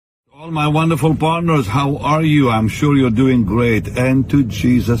My wonderful partners, how are you? I'm sure you're doing great, and to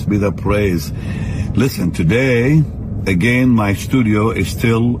Jesus be the praise. Listen, today, again, my studio is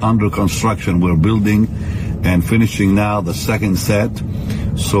still under construction. We're building and finishing now the second set.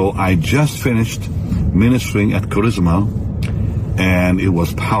 So I just finished ministering at Charisma, and it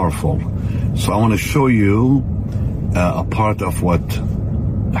was powerful. So I want to show you a part of what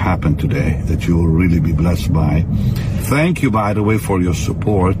happened today that you will really be blessed by. Thank you, by the way, for your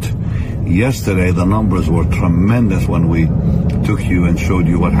support. Yesterday, the numbers were tremendous when we took you and showed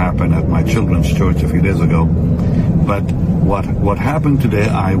you what happened at my children's church a few days ago. But what happened today,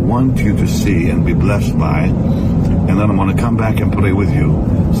 I want you to see and be blessed by. And then I'm going to come back and pray with you.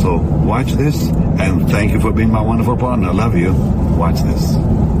 So watch this, and thank you for being my wonderful partner. I love you. Watch this.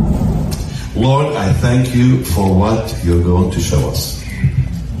 Lord, I thank you for what you're going to show us.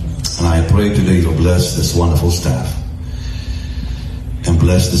 And I pray today you'll bless this wonderful staff. And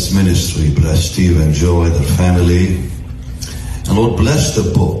bless this ministry. Bless Steve and Joy, their family. And Lord, bless the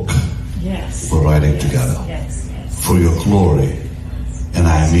book we're writing together. For your glory. And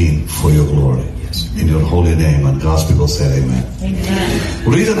I mean for your glory. In your holy name. And God's people said amen. Amen. The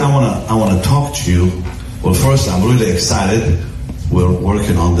reason I want to talk to you, well, first, I'm really excited. We're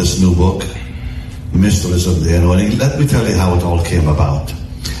working on this new book, Mysteries of the Anointing. Let me tell you how it all came about.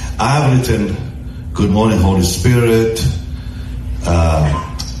 I've written Good Morning, Holy Spirit,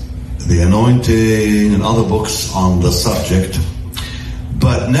 The Anointing, and other books on the subject,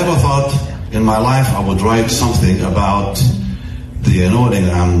 but never thought in my life I would write something about the anointing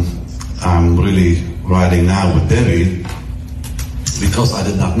I'm really writing now with Debbie, because I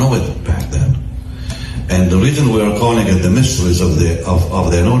did not know it back then. And the reason we are calling it the mysteries of the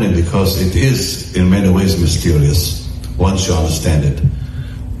anointing, because it is in many ways mysterious once you understand it.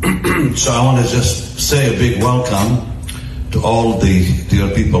 So I want to just say a big welcome to all the dear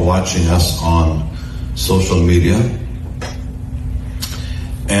people watching us on social media.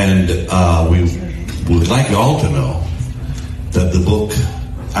 And we would like you all to know that the book,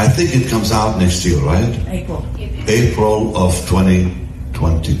 I think it comes out next year, right? April of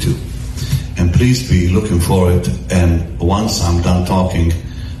 2022. And please be looking for it. And once I'm done talking,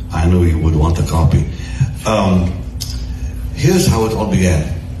 I know you would want a copy. Here's how it all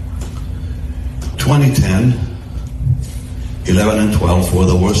began. 2010, 11 and 12 were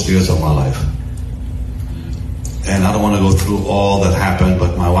the worst years of my life. And I don't want to go through all that happened,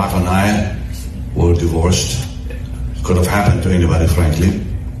 but my wife and I were divorced. Could have happened to anybody, frankly.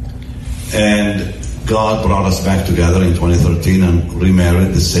 And God brought us back together in 2013 and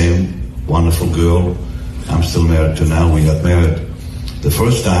remarried the same wonderful girl I'm still married to now. We got married the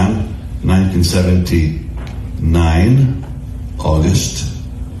first time, 1979, August.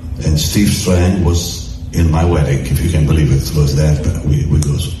 And Steve Strang was in my wedding, if you can believe it. It was that, we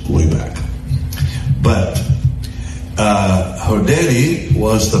goes way back. But her daddy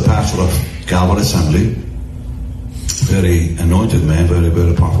was the pastor of Calvary Assembly. Very anointed man, very,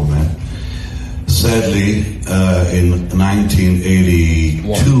 very powerful man. Sadly, in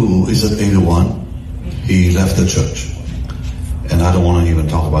 1982, is it 81? He left the church. And I don't want to even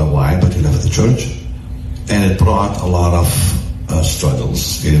talk about why, but he left the church. And it brought a lot of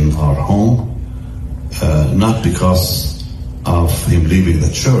struggles in our home. Not because of him leaving the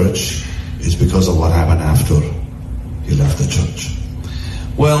church, it's because of what happened after he left the church.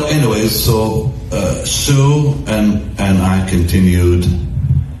 Well, anyways, so Sue and I continued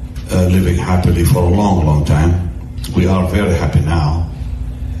living happily for a long, long time. We are very happy now.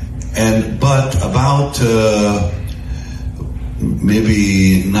 But about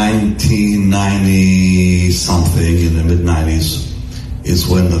maybe 1990 something, in the mid-90s, is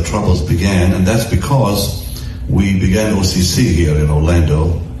when the troubles began. And that's because we began OCC here in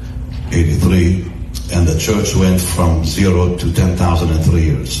Orlando, 83. And the church went from 0 to 10,000 in 3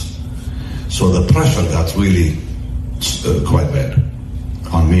 years. So the pressure got really quite bad.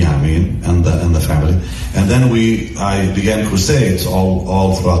 On me, I mean, and the family. And then I began crusades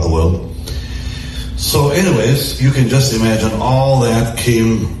all throughout the world. So anyways, you can just imagine all that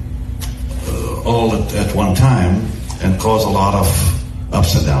came all at one time and caused a lot of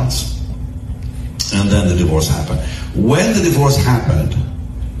ups and downs. And then the divorce happened. When the divorce happened,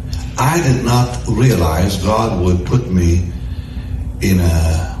 I did not realize God would put me in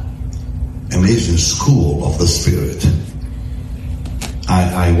an amazing school of the Spirit.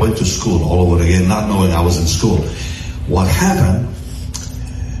 I went to school all over again, not knowing I was in school. What happened,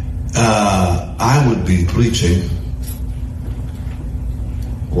 I would be preaching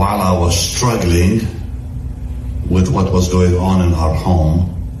while I was struggling with what was going on in our home.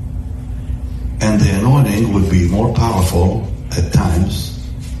 And the anointing would be more powerful at times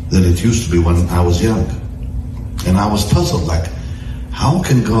than it used to be when I was young. And I was puzzled, like, how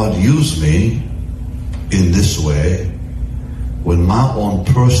can God use me in this way when my own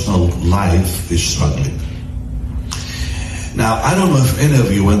personal life is struggling? Now, I don't know if any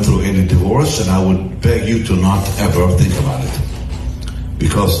of you went through any divorce, and I would beg you to not ever think about it,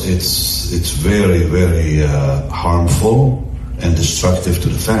 because it's very, very harmful and destructive to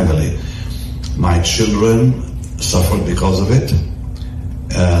the family. My children suffered because of it.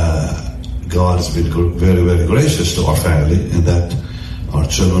 God has been very, very gracious to our family in that our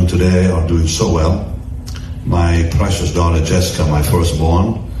children today are doing so well. My precious daughter Jessica, my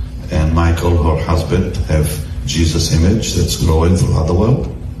firstborn, and Michael, her husband, have Jesus' image that's growing throughout the world.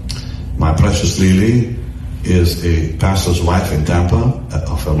 My precious Lily is a pastor's wife in Tampa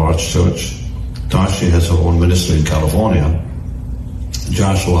of a large church. Tashi has her own ministry in California.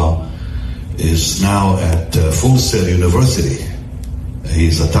 Joshua is now at Full Sail University.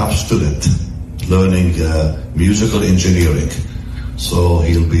 He's a top student learning musical engineering. So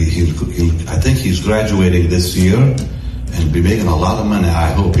I think he's graduating this year and be making a lot of money.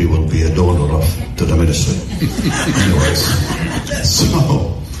 I hope he will be a donor to the ministry. Anyways, so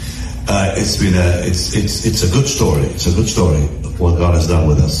it's a good story. It's a good story of what God has done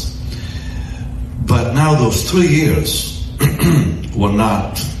with us. But now those 3 years were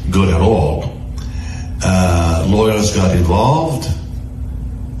not good at all. Lawyers got involved.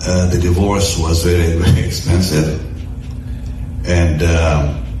 The divorce was very, very expensive. And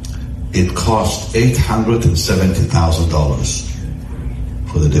it cost $870,000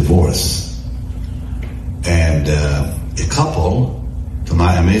 for the divorce. And a couple, to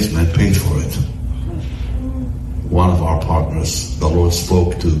my amazement, paid for it. One of our partners, the Lord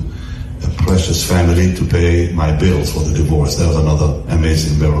spoke to a precious family to pay my bills for the divorce. That was another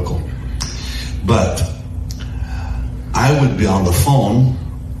amazing miracle. But I would be on the phone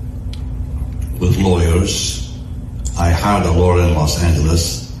with lawyers. I hired a lawyer in Los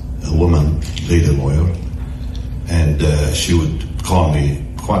Angeles, a woman, lady lawyer, and she would call me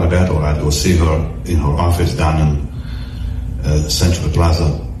quite a bit, or I'd go see her in her office down in Central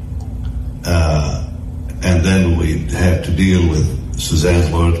Plaza. And then we'd have to deal with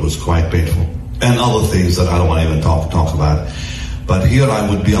Suzanne's lawyer. It was quite painful. And other things that I don't want to even talk about. But here I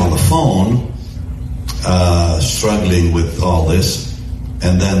would be on the phone, struggling with all this,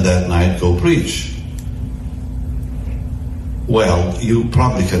 and then that night go preach. Well, you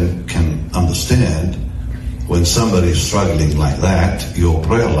probably can understand when somebody is struggling like that, your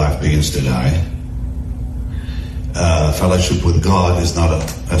prayer life begins to die. Fellowship with God is not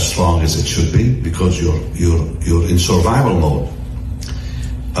as strong as it should be because you're in survival mode.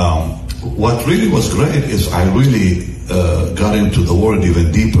 What really was great is I really got into the Word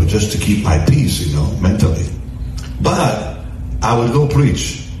even deeper just to keep my peace, mentally. But I would go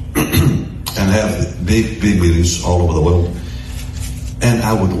preach and have big meetings all over the world. And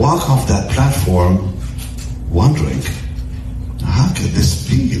I would walk off that platform wondering, how could this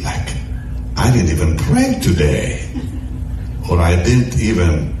be? Like, I didn't even pray today. Or I didn't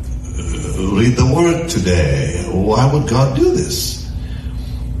even read the Word today. Why would God do this?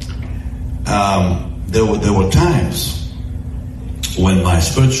 There were times when my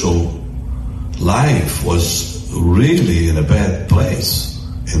spiritual life was really in a bad place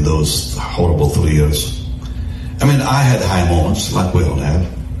in those horrible 3 years. I mean, I had high moments, like we all have,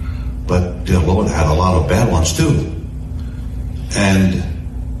 but dear Lord had a lot of bad ones too. And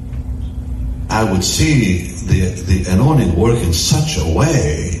I would see the anointing work in such a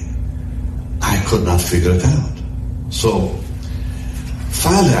way, I could not figure it out. So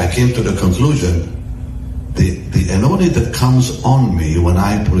finally I came to the conclusion, the anointing that comes on me when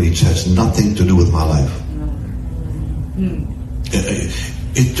I preach has nothing to do with my life.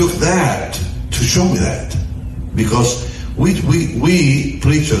 It took that to show me that. Because we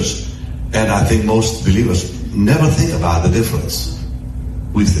preachers, and I think most believers, never think about the difference.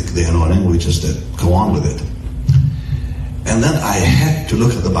 We think the anointing, we just go on with it. And then I had to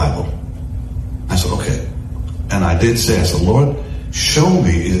look at the Bible. I said, okay. And I did say, I said, Lord, show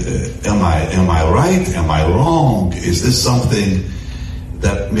me, am I right? Am I wrong? Is this something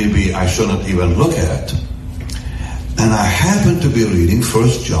that maybe I shouldn't even look at? And I happened to be reading 1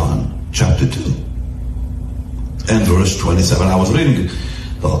 John chapter 2. And verse 27. I was reading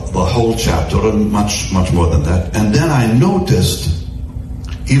the whole chapter and much more than that. And then I noticed,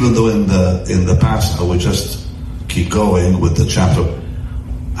 even though in the past I would just keep going with the chapter,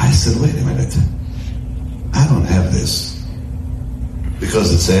 I said, wait a minute, I don't have this.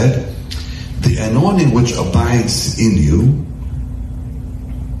 Because it said, the anointing which abides in you.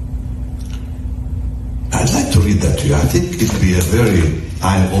 I'd like to read that to you. I think it'd be a very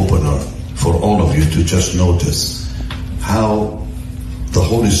eye-opener for all of you to just notice how the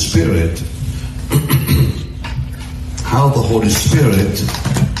Holy Spirit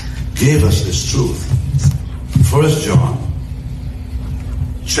gave us this truth. 1 John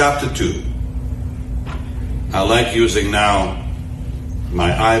chapter 2. I like using now my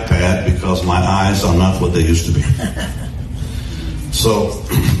iPad because my eyes are not what they used to be. So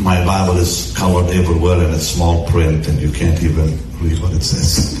my Bible is colored everywhere and it's small print and you can't even read what it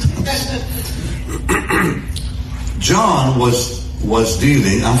says. John was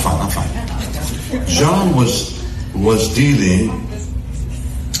dealing. I'm fine. John was dealing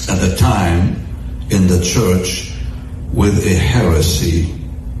at the time in the church with a heresy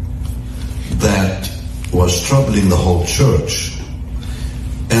that was troubling the whole church.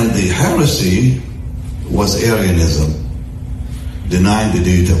 And the heresy was Arianism, denying the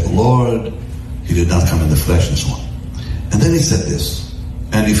deity of the Lord. He did not come in the flesh and so on. And then he said this.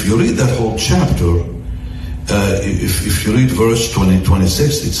 And if you read that whole chapter, if you read verse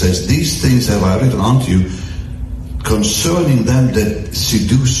 26, it says, "These things have I written unto you concerning them that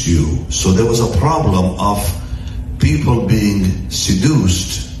seduce you." So there was a problem of people being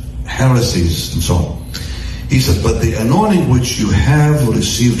seduced, heresies and so on. He said, "But the anointing which you have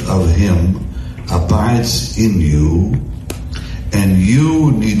received of him abides in you, and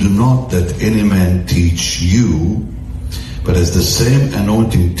you need not that any man teach you, but as the same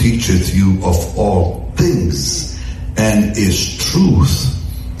anointing teacheth you of all things, and is truth,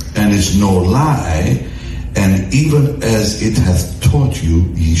 and is no lie, and even as it hath taught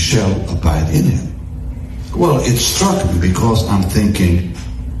you, ye shall abide in him." Well, it struck me because I'm thinking,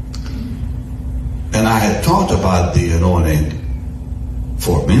 and I had thought about the anointing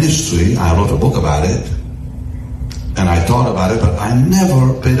for ministry. I wrote a book about it, and I thought about it, but I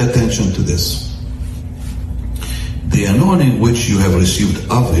never paid attention to this. The anointing which you have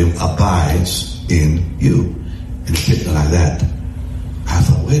received of him abides in you. And thinking like that, I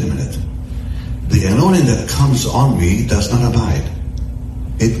thought, wait a minute. The anointing that comes on me does not abide.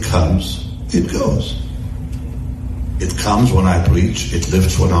 It comes, it goes. It comes when I preach, it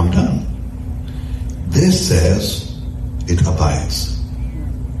lifts when I'm done. This says it abides.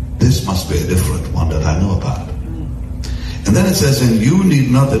 This must be a different one that I know about. And then it says, "And you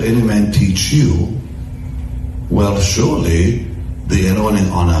need not that any man teach you." Well, surely the anointing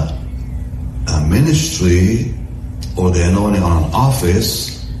on a ministry or the anointing on an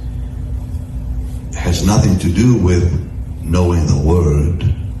office has nothing to do with knowing the Word,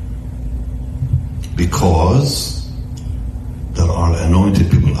 because there are anointed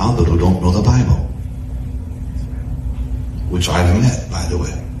people out there who don't know the Bible, which I've met, by the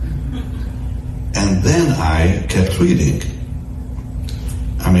way. And then I kept reading.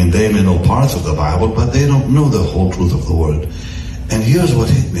 I mean, they may know parts of the Bible, but they don't know the whole truth of the Word. And here's what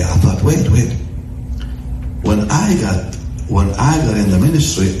hit me. I thought, wait. When I got in the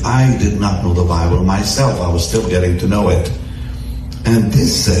ministry, I did not know the Bible myself. I was still getting to know it. And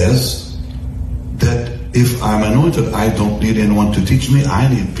this says that if I'm anointed, I don't need anyone to teach me. I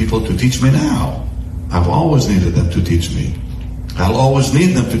need people to teach me now. I've always needed them to teach me. I'll always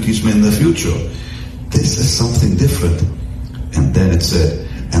need them to teach me in the future. This is something different. And then it said,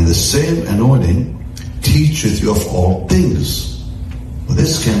 "And the same anointing teacheth you of all things." Well,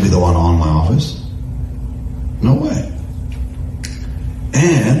 this can't be the one on my office. No way.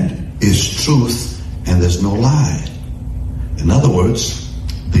 "And is truth, and there's no lie." In other words,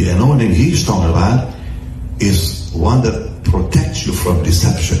 the anointing he's talking about is one that protects you from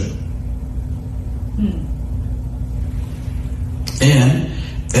deception. "And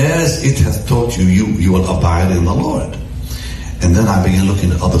as it hath taught you, you will abide in the Lord." And then I began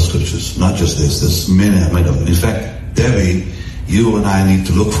looking at other scriptures, not just this. There's many of them. In fact, Debbie, you and I need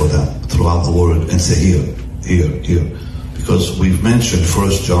to look for them throughout the Word and say, here. Because we've mentioned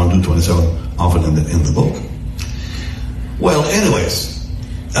 1 John 2:27 often in the book. Well, anyways,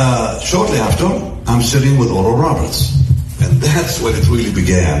 shortly after, I'm sitting with Oral Roberts. And that's when it really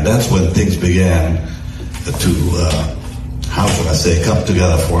began. That's when things began to, how should I say, come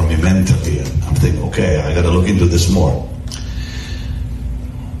together for me mentally. And I'm thinking, okay, I got to look into this more.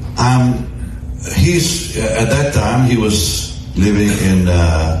 At that time, he was living in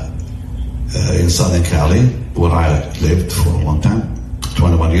Southern Cali, where I lived for a long time,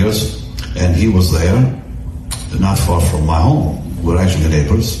 21 years. And he was there, not far from my home. We're actually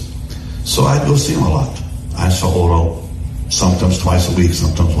neighbors. So I'd go see him a lot. I saw Oral sometimes twice a week,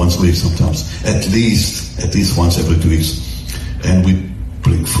 sometimes once a week, sometimes at least once every 2 weeks. And we'd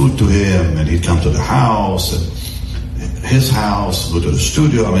bring food to him, and he'd come to the house, and his house, go to the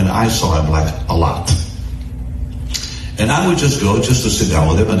studio. I mean, I saw him like a lot. And I would just go just to sit down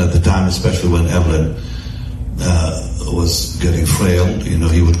with him. And at the time, especially when Evelyn was getting frail, you know,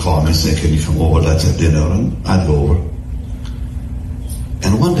 he would call me and say, can you come over, let's have dinner. And I'd go over.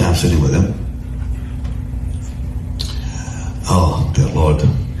 And one day I'm sitting with him. Oh, dear Lord.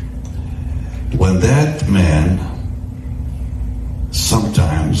 When that man,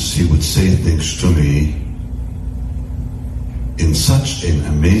 sometimes he would say things to me in such an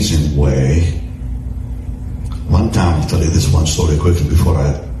amazing way. One time, I'll tell you this one story quickly before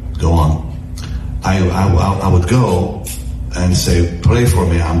I go on. I would go and say, pray for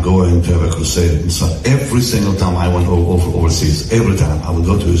me, I'm going to have a crusade. And so every single time I went overseas, every time I would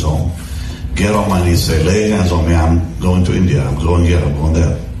go to his home, get on my knees, say, lay hands on me, I'm going to India, I'm going here, I'm going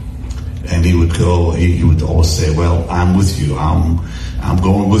there. And he would go, he would always say, well, I'm with you, I'm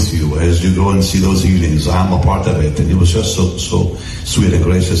going with you as you go and see those healings, I'm a part of it. And he was just so sweet and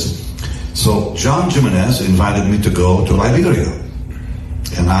gracious. So John Jimenez invited me to go to Liberia.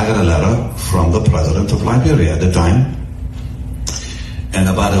 And I got a letter from the president of Liberia at the time. And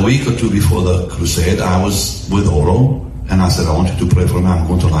about a week or two before the crusade, I was with Oro, and I said, I want you to pray for me, I'm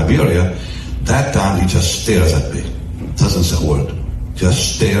going to Liberia. That time he just stares at me. Doesn't say a word.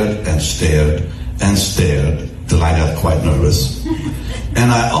 Just stared and stared and stared till I got quite nervous.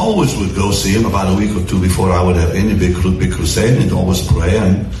 And I always would go see him about a week or two before I would have any big crusade, and he'd always pray,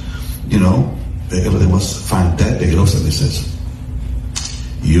 and you know, everything was fine. That day he looks at me and says,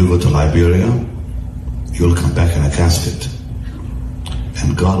 you go to Liberia, you'll come back in a casket,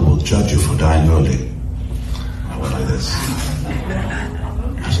 and God will judge you for dying early. I went like this.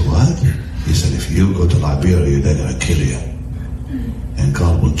 I said, what? He said, if you go to Liberia, they're going to kill you, and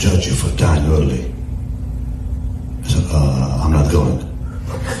God will judge you for dying early. I said, I'm not going.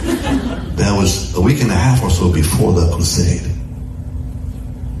 That was a week and a half or so before the crusade.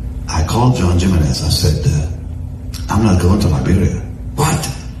 I called John Jimenez. I said, I'm not going to Liberia. What?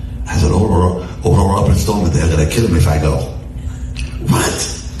 I said, Oral Roberts told me they're going to kill me if I go. What?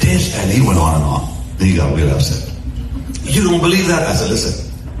 This? And he went on and on. Then he got really upset. You don't believe that? I said,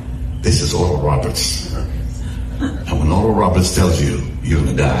 listen, this is Oral Roberts. And when Oral Roberts tells you, you're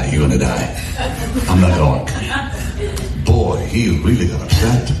going to die, you're going to die. I'm not going. Boy, he really got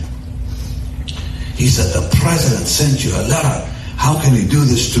upset. He said, the president sent you a letter. How can he do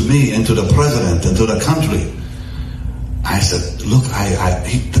this to me and to the president and to the country? I said, look,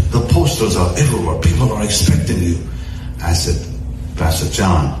 the posters are everywhere. People are expecting you. I said, Pastor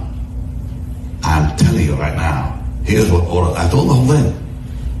John, I'm telling you right now, here's what I told the whole thing.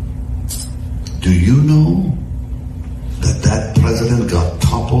 Do you know that president got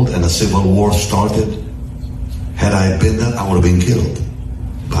toppled and a civil war started? Had I been there, I would have been killed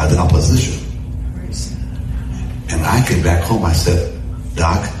by the opposition. And I came back home, I said,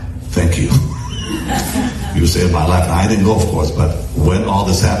 Doc, thank you. You saved my life. I didn't go, of course, but when all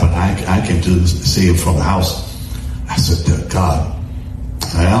this happened, I came to see him from the house. I said, dear God,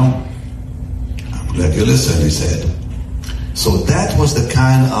 well, I'm glad you listened, he said. So that was the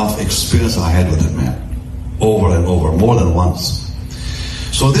kind of experience I had with that man, over and over, more than once.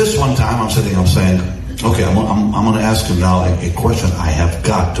 So this one time, I'm saying, okay, I'm going to ask him now a question I have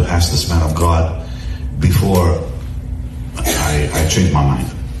got to ask this man of God before I change my mind.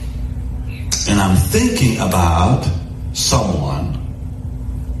 And I'm thinking about someone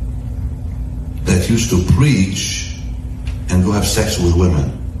that used to preach and go have sex with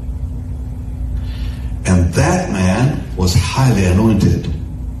women. And that man was highly anointed.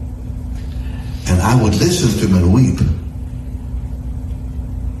 And I would listen to him and weep.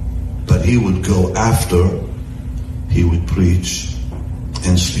 But he would go after he would preach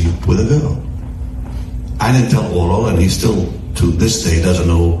and sleep with a girl. I didn't tell Oral, and he still, to this day, doesn't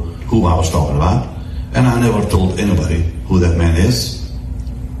know who I was talking about. And I never told anybody who that man is.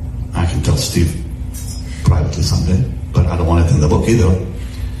 I can tell Steve privately someday, but I don't want it in the book either.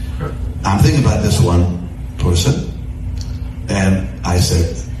 I'm thinking about this one person, and I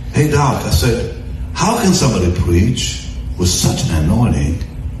said, hey Doc, I said, how can somebody preach with such an anointing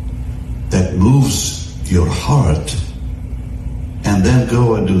that moves your heart and then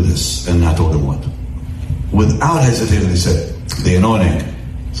go and do this? And I told him what. Without hesitation, he said, the anointing.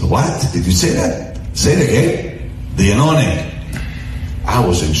 So what? Did you say that? Say it again. The anointing. I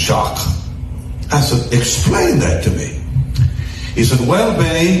was in shock. I said, explain that to me. He said, well,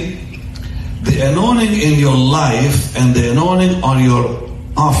 Benny, the anointing in your life and the anointing on your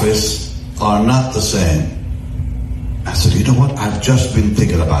office are not the same. I said, you know what? I've just been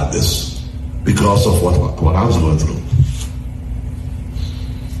thinking about this because of what I was going through.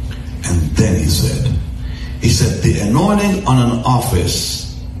 And then he said, the anointing on an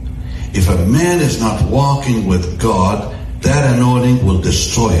office If a man is not walking with God, that anointing will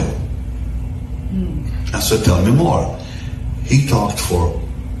destroy him. I said, tell me more. He talked for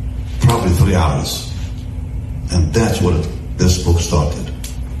probably 3 hours. And that's what this book started.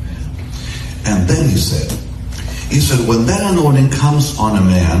 And then he said, when that anointing comes on a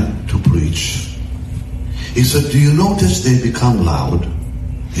man to preach, he said, do you notice they become loud?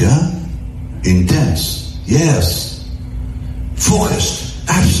 Yeah? Intense. Yes. Focused.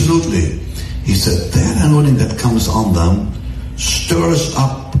 Absolutely. He said, that anointing that comes on them stirs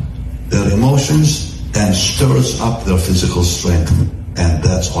up their emotions and stirs up their physical strength. And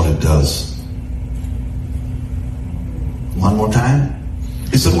that's all it does. One more time.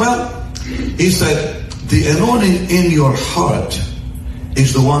 He said, the anointing in your heart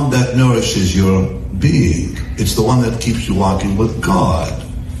is the one that nourishes your being. It's the one that keeps you walking with God.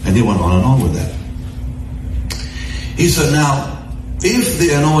 And he went on and on with that. He said, now, if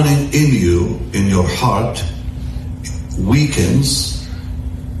the anointing in you, in your heart, weakens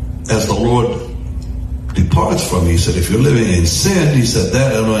as the Lord departs from you, he said, if you're living in sin, he said,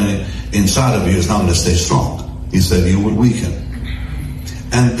 that anointing inside of you is not going to stay strong. He said, you will weaken.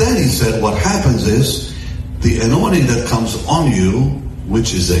 And then he said, what happens is, the anointing that comes on you,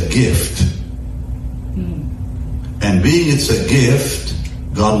 which is a gift, and being it's a gift,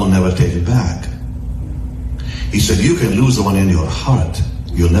 God will never take it back. He said, you can lose the one in your heart.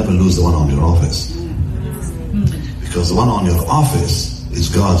 You'll never lose the one on your office. Because the one on your office is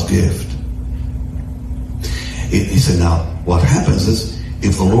God's gift. He said, now, what happens is,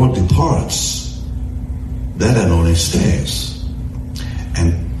 if the Lord departs, that anointing stays.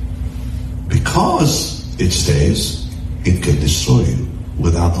 And because it stays, it can destroy you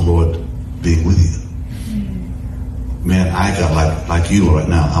without the Lord being with you. Man, I got like you right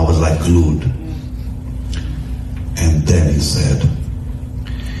now. I was like glued. And then he said,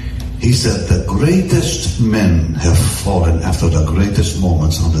 the greatest men have fallen after the greatest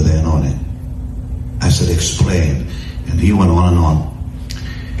moments under the anointing. I said, explain. And he went on and on.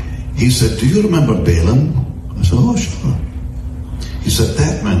 He said, do you remember Balaam? I said, oh, sure. He said,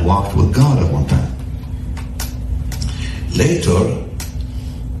 that man walked with God at one time. Later,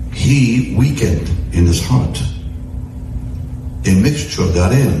 he weakened in his heart. A mixture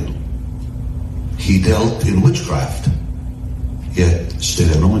got in. He dealt in witchcraft, yet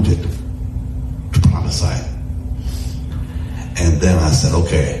still anointed to prophesy. And then I said,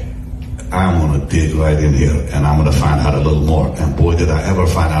 okay, I'm going to dig right in here and I'm going to find out a little more. And boy, did I ever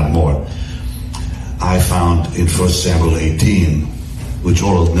find out more. I found in 1 Samuel 18, which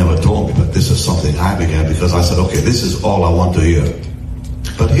Oral never told me, but this is something I began because I said, okay, this is all I want to hear.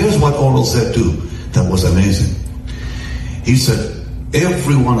 But here's what Oral said too, that was amazing. He said,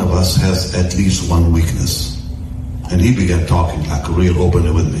 every one of us has at least one weakness. And he began talking like real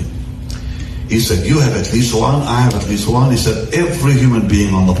openly with me. He said, you have at least one, I have at least one. He said, every human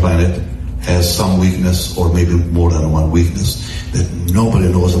being on the planet has some weakness or maybe more than one weakness that nobody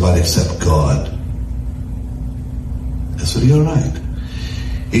knows about except God. I said, you're right.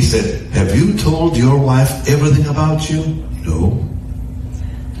 He said, have you told your wife everything about you? No.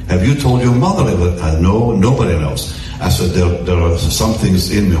 Have you told your mother everything? No, nobody knows. I said, there are some things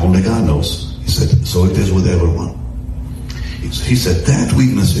in me only God knows. He said, so it is with everyone. He said, that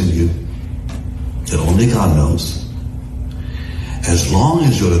weakness in you that only God knows, as long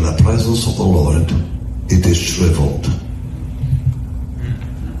as you're in the presence of the Lord, it is shriveled.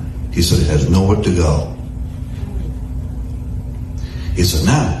 He said, it has nowhere to go. He said,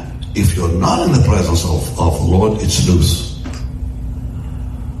 now, if you're not in the presence of the Lord, it's loose.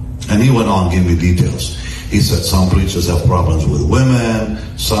 And he went on, gave me details. He said some preachers have problems with women,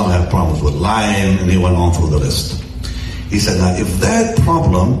 some have problems with lying, and he went on through the list. He said, now, if that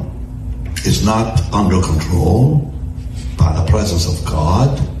problem is not under control by the presence of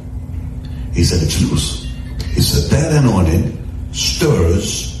God, he said it's loose. He said that anointing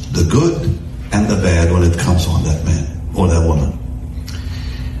stirs the good and the bad when it comes on that man or that woman.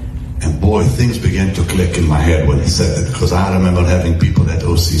 And boy, things began to click in my head when he said that, because I remember having people at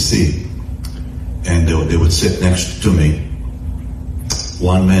OCC, and they would sit next to me.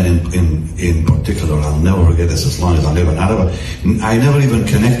 One man in particular, I'll never forget this as long as I live. I never even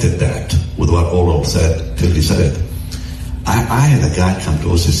connected that with what Oral said till he said it. I had a guy come to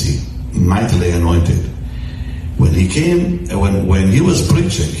OCC, mightily anointed. When he came, when he was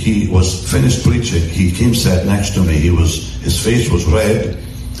preaching, he was finished preaching, he came, sat next to me. His face was red.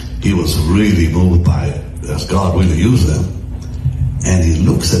 He was really moved by it, as God really used them. And he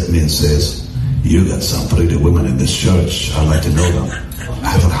looks at me and says, you got some pretty women in this church. I'd like to know them.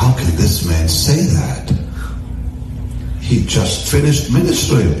 I thought, how can this man say that? He just finished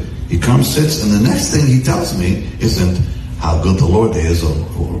ministering. He comes, sits, and the next thing he tells me isn't how good the Lord is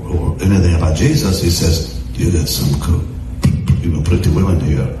or anything about Jesus. He says, you got some good, pretty women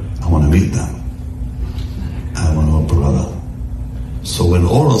here. I want to meet them. I want to know, brother. So when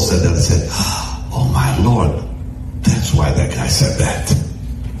Oral said that, I said, oh my Lord, that's why that guy said that.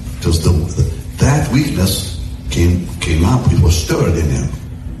 Because that weakness came up. It was stirred in him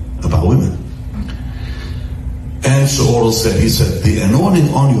about women. And so Oral said, he said, the anointing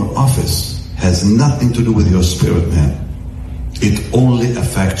on your office has nothing to do with your spirit, man. It only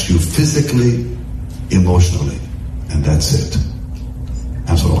affects you physically, emotionally, and that's it.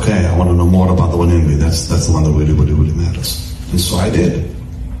 I said, okay, I want to know more about the one in me. That's the one that really matters. And so I did.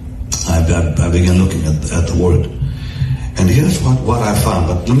 I began looking at the Word. And here's what I found.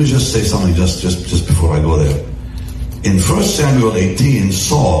 But let me just say something just before I go there. In 1 Samuel 18,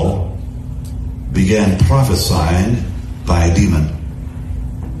 Saul began prophesying by a demon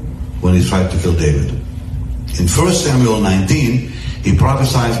when he tried to kill David. In 1 Samuel 19, he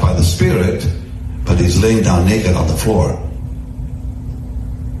prophesies by the Spirit, but he's laying down naked on the floor.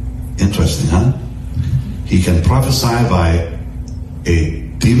 Interesting, huh? He can prophesy by a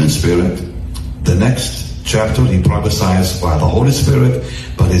demon spirit. The next chapter, he prophesies by the Holy Spirit,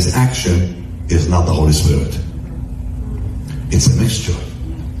 but his action is not the Holy Spirit. It's a mixture.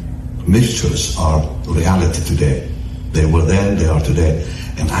 Mixtures are reality today. They were then, they are today.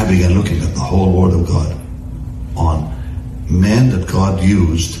 And I began looking at the whole Word of God on men that God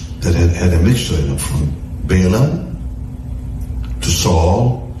used that had a mixture in them, from Balaam to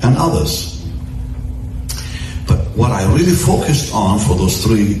Saul and others. But what I really focused on for those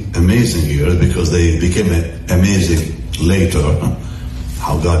 3 amazing years, because they became amazing later,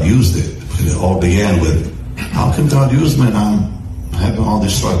 how God used it. It all began with, how can God use me and I'm having all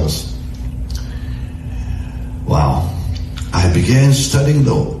these struggles? Wow. I began studying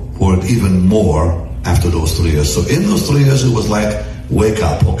the Word even more after those 3 years. So in those 3 years, it was like, wake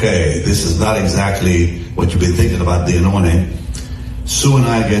up. Okay, this is not exactly what you've been thinking about the anointing. Sue and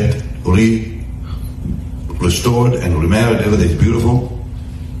I get restored and remarried. Everything's beautiful.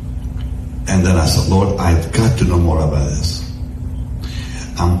 And then I said, Lord, I've got to know more about this.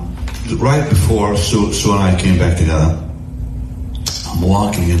 Right before Sue and I came back together, I'm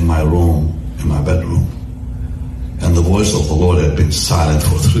walking in my room, in my bedroom, and the voice of the Lord had been silent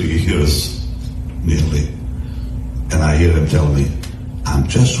for 3 years, nearly. And I hear him tell me, I'm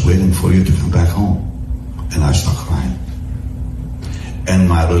just waiting for you to come back home. And I start crying. And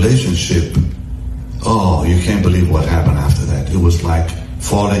my relationship, oh, you can't believe what happened after that. It was like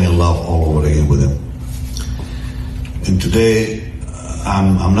falling in love all over again with him. And today,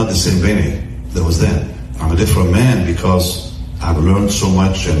 I'm not the same Benny that was then. I'm a different man because I've learned so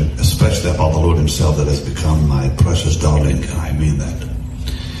much, and especially about the Lord himself, that has become my precious darling, and I mean that.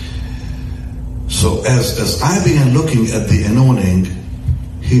 So as I began looking at the anointing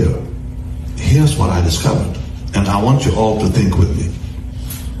here's what I discovered. And I want you all to think with me.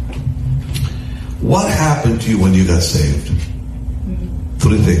 What happened to you when you got saved?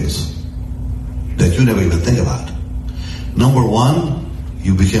 3 things that you never even think about. Number 1,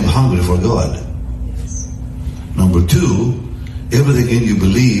 you became hungry for God. Number 2, everything in you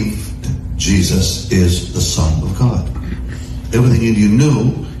believed Jesus is the Son of God. Everything in you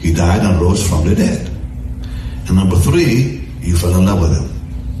knew he died and rose from the dead. And number 3, you fell in love with him.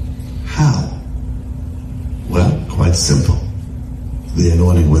 How? Well, quite simple. The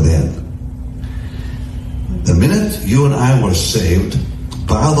anointing within. The minute you and I were saved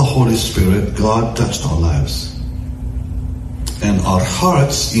by the Holy Spirit, God touched our lives. And our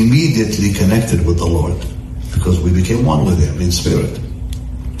hearts immediately connected with the Lord, because we became one with him in spirit.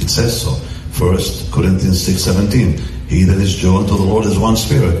 It says so. 1 Corinthians 6:17. He that is joined to the Lord is one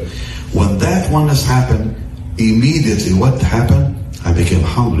spirit. When that oneness happened, immediately what happened? I became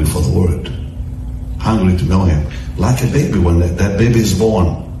hungry for the Word. Hungry to know him. Like a baby, when that baby is born,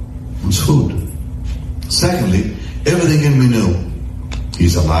 wants food. Secondly, everything in me knew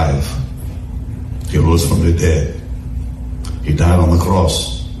he's alive. He rose from the dead. He died on the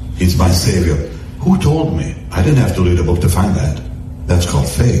cross. He's my Savior. Who told me? I didn't have to read a book to find that. That's called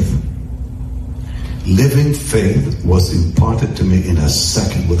faith. Living faith was imparted to me in a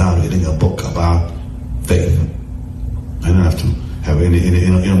second without reading a book about faith. I didn't have to have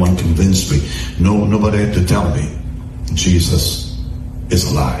anyone convince me. Nobody had to tell me Jesus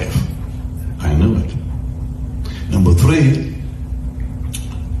is alive. I knew it. Number 3,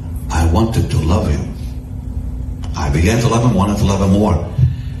 I wanted to love him. I began to love him, wanted to love him more.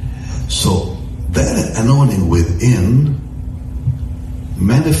 So that anointing within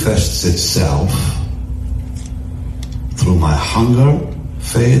manifests itself through my hunger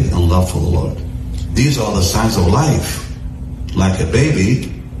Faith and love for the Lord. These are the signs of life. Like a baby,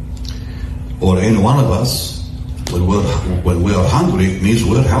 or any one of us, when we are hungry, it means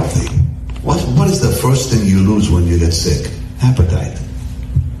we're healthy. What is the first thing you lose when you get sick? Appetite.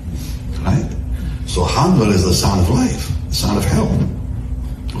 Right? So hunger is the sign of life, the sign of health.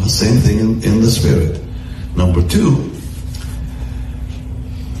 Well, same thing in the spirit. Number 2,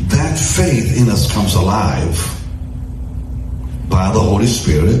 that faith in us comes alive by the Holy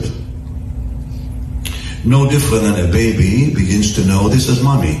Spirit. No different than a baby begins to know this is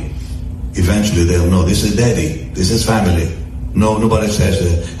mommy. Eventually they'll know this is daddy, this is family. No, nobody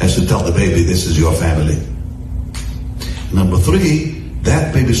has to tell the baby this is your family. Number 3,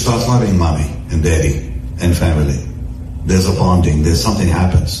 that baby starts loving mommy and daddy and family. There's a bonding, there's something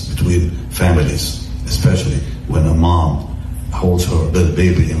happens between families, especially when a mom holds her little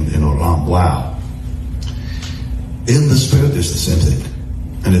baby in her arm. Wow. In the spirit is the same thing.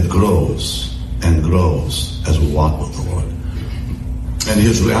 And it grows and grows as we walk with the Lord. And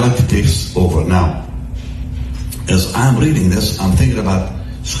His reality takes over. Now, as I'm reading this, I'm thinking about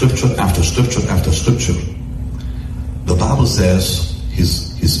scripture after scripture after scripture. The Bible says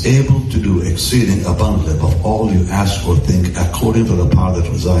He's able to do exceeding abundantly above all you ask or think, according to the power that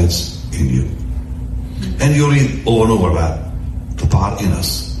resides in you. And you read over and over about the power in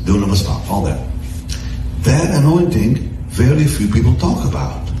us, dunamis power, all that. That anointing, very few people talk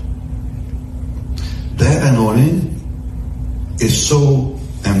about. That anointing is so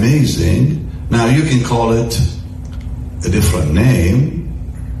amazing. Now you can call it a different name,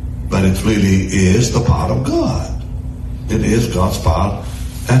 but it really is the power of God. It is God's power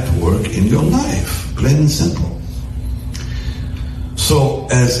at work in your life, plain and simple. So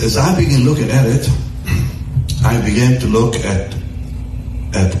as I began looking at it, I began to look at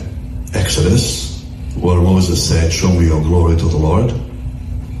Exodus, where Moses said, "Show me your glory," to the Lord.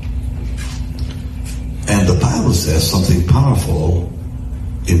 And the Bible says something powerful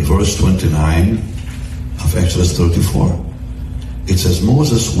in verse 29 of Exodus 34. It says,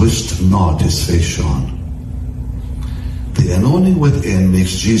 Moses wished not his face shone. The anointing within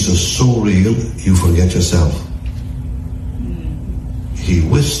makes Jesus so real, you forget yourself. He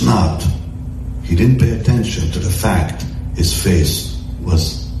wished not. He didn't pay attention to the fact his face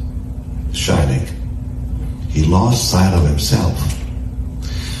was shining. He lost sight of himself.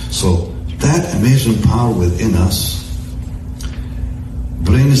 So that amazing power within us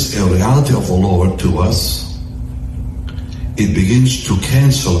brings a reality of the Lord to us. It begins to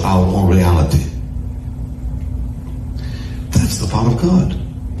cancel our own reality. That's the power of God.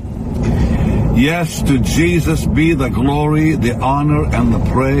 Yes, to Jesus be the glory, the honor, and the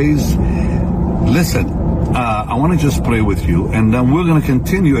praise. Listen, I want to just pray with you, and then we're going to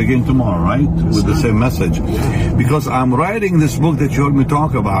continue again tomorrow, right? With the same message. Because I'm writing this book that you heard me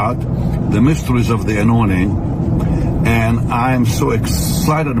talk about, The Mysteries of the Anointing, and I am so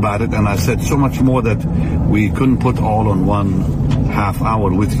excited about it, and I said so much more that we couldn't put all on one half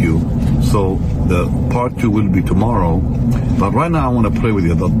hour with you. So the part 2 will be tomorrow. But right now I want to pray with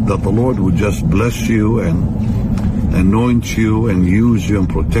you that the Lord would just bless you and anoint you and use you and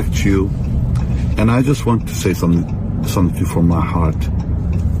protect you. And I just want to say something to you from my heart.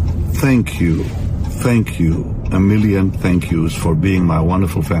 Thank you, a million thank yous for being my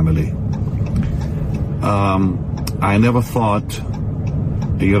wonderful family. I never thought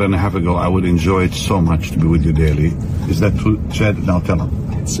a year and a half ago I would enjoy it so much to be with you daily. Is that true, Chad? Now tell him.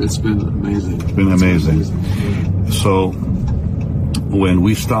 It's been amazing. It's been amazing. So when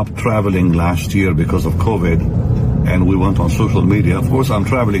we stopped traveling last year because of COVID, and we went on social media. Of course, I'm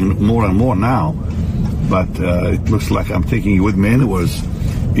traveling more and more now, but it looks like I'm taking you with me anyways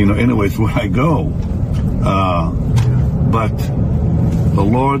where I go. But the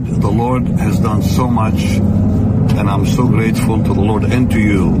Lord has done so much, and I'm so grateful to the Lord and to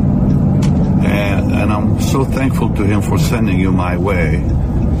you, and I'm so thankful to Him for sending you my way,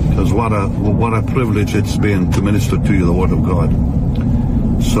 because what a privilege it's been to minister to you the Word of God.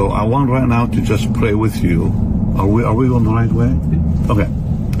 So I want right now to just pray with you. Are we on the right way? Okay.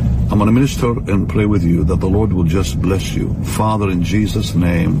 I'm going to minister and pray with you that the Lord will just bless you. Father, in Jesus'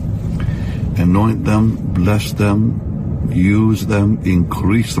 name, anoint them, bless them, use them,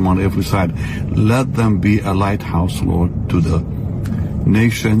 increase them on every side. Let them be a lighthouse, Lord, to the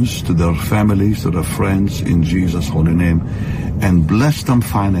nations, to their families, to their friends, in Jesus' holy name. And bless them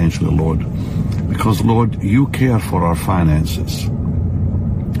financially, Lord, because, Lord, you care for our finances.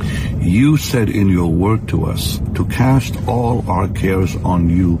 You said in your word to us to cast all our cares on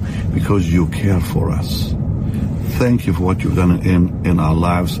you because you care for us. Thank you for what you've done in our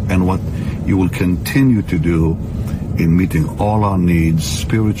lives and what you will continue to do in meeting all our needs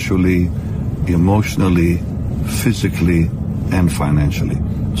spiritually, emotionally, physically, and financially.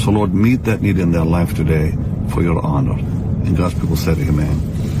 So Lord, meet that need in their life today for your honor. And God's people said amen.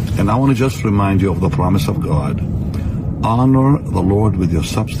 And I want to just remind you of the promise of God. Honor the Lord with your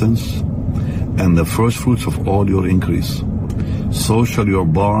substance and the first fruits of all your increase. So shall your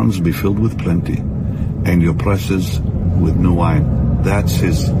barns be filled with plenty, and your presses with new wine. That's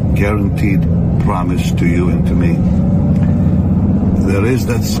his guaranteed promise to you and to me. There is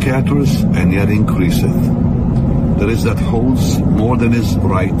that scatters and yet increaseth. There is that holds more than is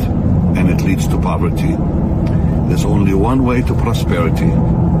right, and it leads to poverty. There's only one way to prosperity,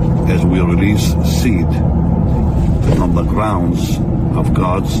 as we release seed from the grounds of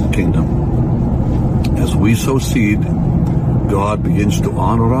God's kingdom. As we sow seed, God begins to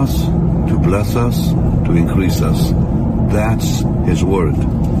honor us, to bless us, to increase us. That's his word.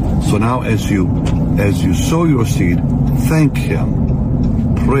 So now as you sow your seed, thank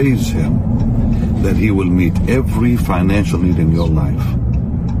him, praise him, that he will meet every financial need in your life,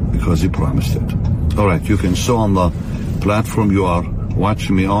 because he promised it. All right, you can sow on the platform you are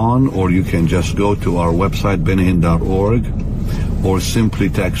watching me on, or you can just go to our website, bennyhinn.org, or simply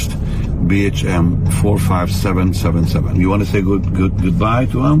text BHM 45777. You want to say goodbye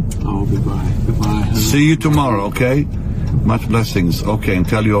to him? Oh, goodbye. See you tomorrow, okay? Much blessings. Okay, and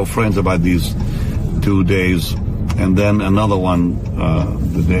tell your friends about these 2 days, and then another one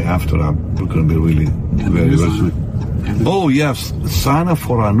the day after. We're going to be really very sweet. Oh yes, sign up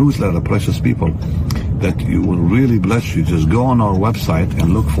for our newsletter, precious people. That you will really bless you. Just go on our website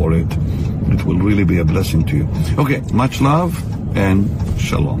and look for it. It will really be a blessing to you. Okay, much love and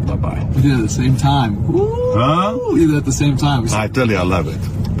shalom. Bye-bye. We did it at the same time. Woo! Huh? We did it at the same time. I tell you, I love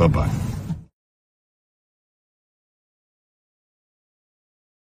it. Bye-bye.